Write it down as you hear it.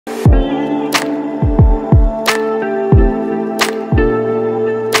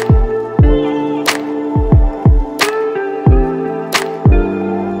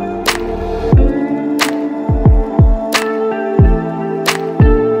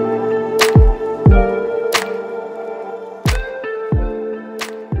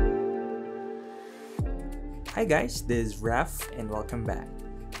Hi guys, this is Raf and welcome back.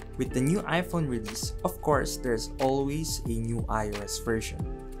 With the new iPhone release, of course, there's always a new iOS version.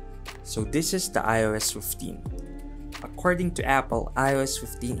 So this is the iOS 15. According to Apple, iOS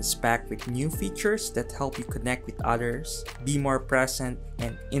 15 is packed with new features that help you connect with others, be more present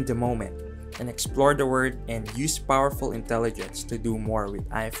and in the moment, and explore the world and use powerful intelligence to do more with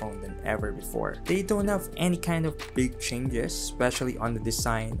iPhone than ever before. They don't have any kind of big changes, especially on the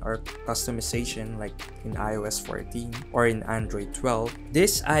design or customization like in iOS 14 or in Android 12.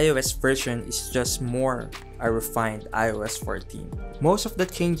 This iOS version is just more a refined iOS 14. Most of the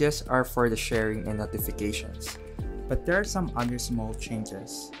changes are for the sharing and notifications, but there are some other small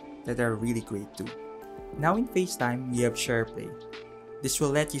changes that are really great too. Now in FaceTime, we have SharePlay. This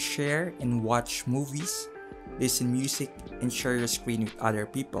will let you share and watch movies, listen music, and share your screen with other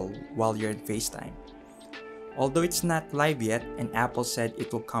people while you're in FaceTime. Although it's not live yet, and Apple said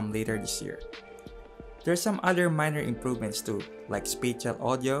it will come later this year. There are some other minor improvements too, like spatial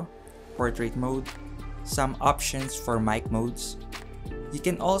audio, portrait mode, some options for mic modes. You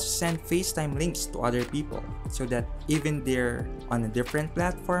can also send FaceTime links to other people so that even they're on a different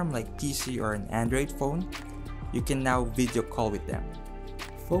platform like PC or an Android phone, you can now video call with them.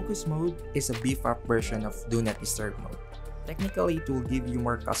 Focus mode is a beef-up version of Do Not Disturb mode. Technically, it will give you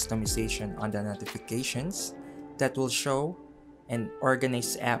more customization on the notifications that will show and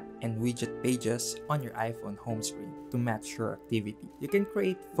organize app and widget pages on your iPhone home screen to match your activity. You can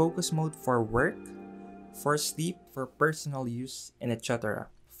create focus mode for work, for sleep, for personal use, and etc.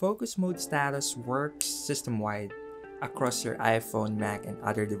 Focus mode status works system-wide across your iPhone, Mac, and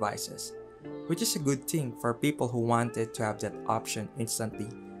other devices, which is a good thing for people who wanted to have that option instantly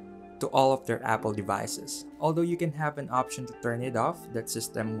to all of their Apple devices. Although you can have an option to turn it off, that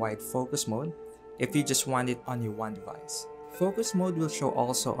system-wide focus mode, if you just want it on your one device. Focus mode will show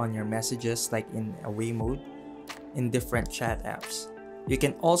also on your messages like in away mode, in different chat apps. You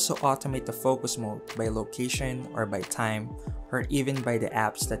can also automate the focus mode by location or by time or even by the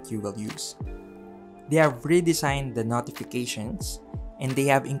apps that you will use. They have redesigned the notifications and they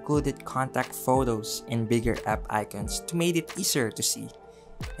have included contact photos and bigger app icons to make it easier to see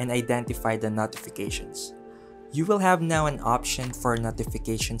and identify the notifications. You will have now an option for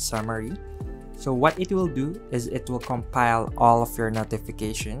notification summary. So what it will do is it will compile all of your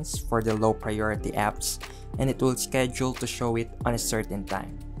notifications for the low priority apps and it will schedule to show it on a certain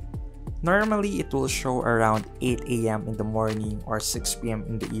time. Normally, it will show around 8 AM in the morning or 6 PM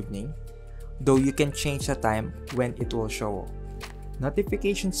in the evening, though you can change the time when it will show.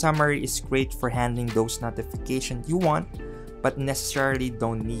 Notification summary is great for handling those notifications you want but necessarily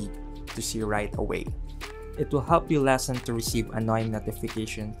don't need to see right away. It will help you lessen to receive annoying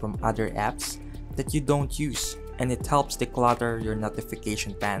notifications from other apps that you don't use, and it helps declutter your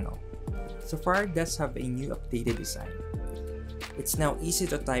notification panel. Safari does have a new updated design. It's now easy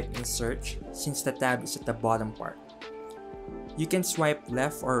to type in search since the tab is at the bottom part. You can swipe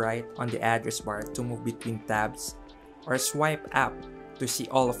left or right on the address bar to move between tabs, or swipe up to see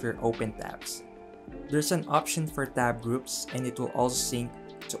all of your open tabs. There's an option for tab groups and it will also sync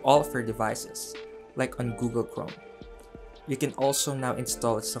to all of your devices, like on Google Chrome. You can also now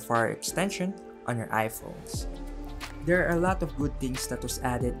install a Safari extension on your iPhones. There are a lot of good things that was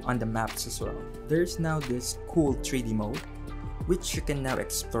added on the maps as well. There's now this cool 3D mode, which you can now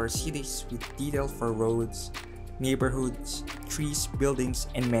explore cities with detail for roads, neighborhoods, trees, buildings,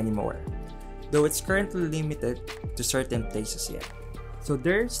 and many more, though it's currently limited to certain places yet. So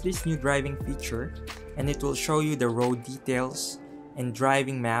there's this new driving feature and it will show you the road details and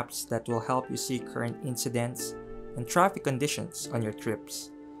driving maps that will help you see current incidents and traffic conditions on your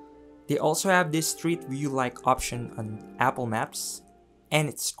trips. They also have this street view-like option on Apple Maps and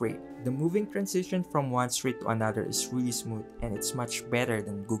it's great. The moving transition from one street to another is really smooth and it's much better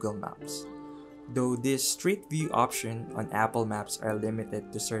than Google Maps. Though this street view option on Apple Maps are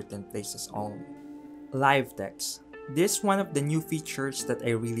limited to certain places only. Live text. This is one of the new features that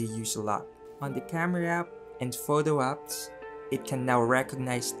I really use a lot. On the camera app and photo apps, it can now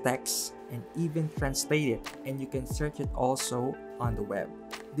recognize text and even translate it, and you can search it also on the web.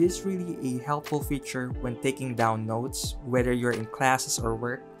 This is really a helpful feature when taking down notes, whether you're in classes or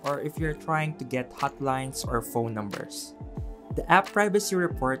work, or if you're trying to get hotlines or phone numbers. The App Privacy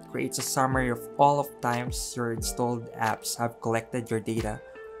Report creates a summary of all of times your installed apps have collected your data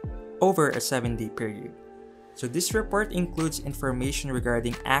over a 7-day period. So this report includes information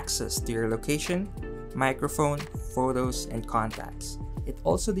regarding access to your location, microphone, photos, and contacts. It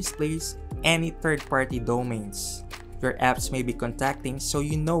also displays any third-party domains your apps may be contacting so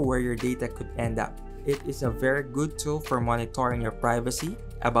you know where your data could end up. It is a very good tool for monitoring your privacy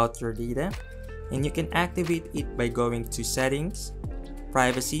about your data and you can activate it by going to Settings,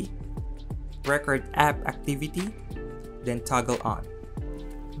 Privacy, Record App Activity, then Toggle On.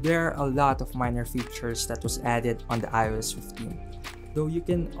 There are a lot of minor features that was added on the iOS 15, though you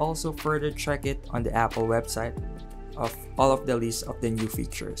can also further check it on the Apple website of all of the list of the new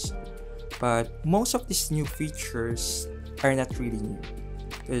features. But most of these new features are not really new,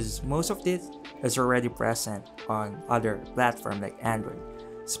 because most of this is already present on other platforms like Android,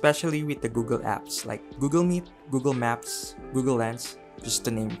 especially with the Google apps like Google Meet, Google Maps, Google Lens, just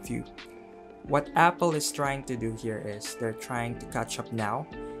to name a few. What Apple is trying to do here is they're trying to catch up now,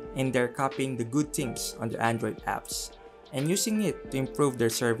 and they're copying the good things on the Android apps and using it to improve their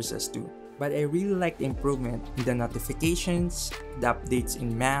services too. But I really like the improvement in the notifications, the updates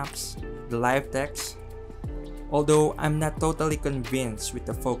in Maps, the live text, although I'm not totally convinced with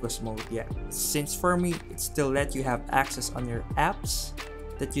the focus mode yet, since for me it still lets you have access on your apps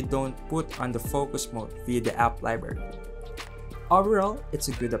that you don't put on the focus mode via the app library. Overall, it's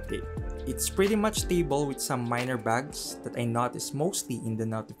a good update. It's pretty much stable with some minor bugs that I noticed mostly in the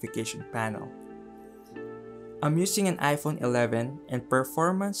notification panel. I'm using an iPhone 11 and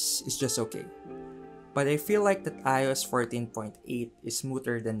performance is just okay, but I feel like that iOS 14.8 is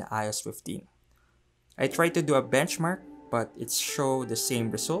smoother than the iOS 15. I tried to do a benchmark, but it showed the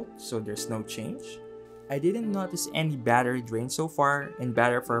same result, so there's no change. I didn't notice any battery drain so far, and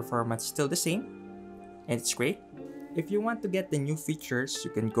battery performance still the same, and it's great. If you want to get the new features,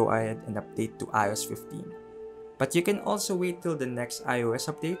 you can go ahead and update to iOS 15. But you can also wait till the next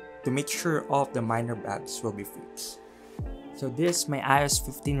iOS update to make sure all of the minor bugs will be fixed. So this is my iOS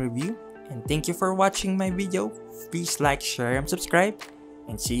 15 review, and thank you for watching my video. Please like, share, and subscribe,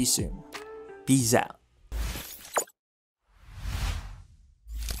 and see you soon. Peace out.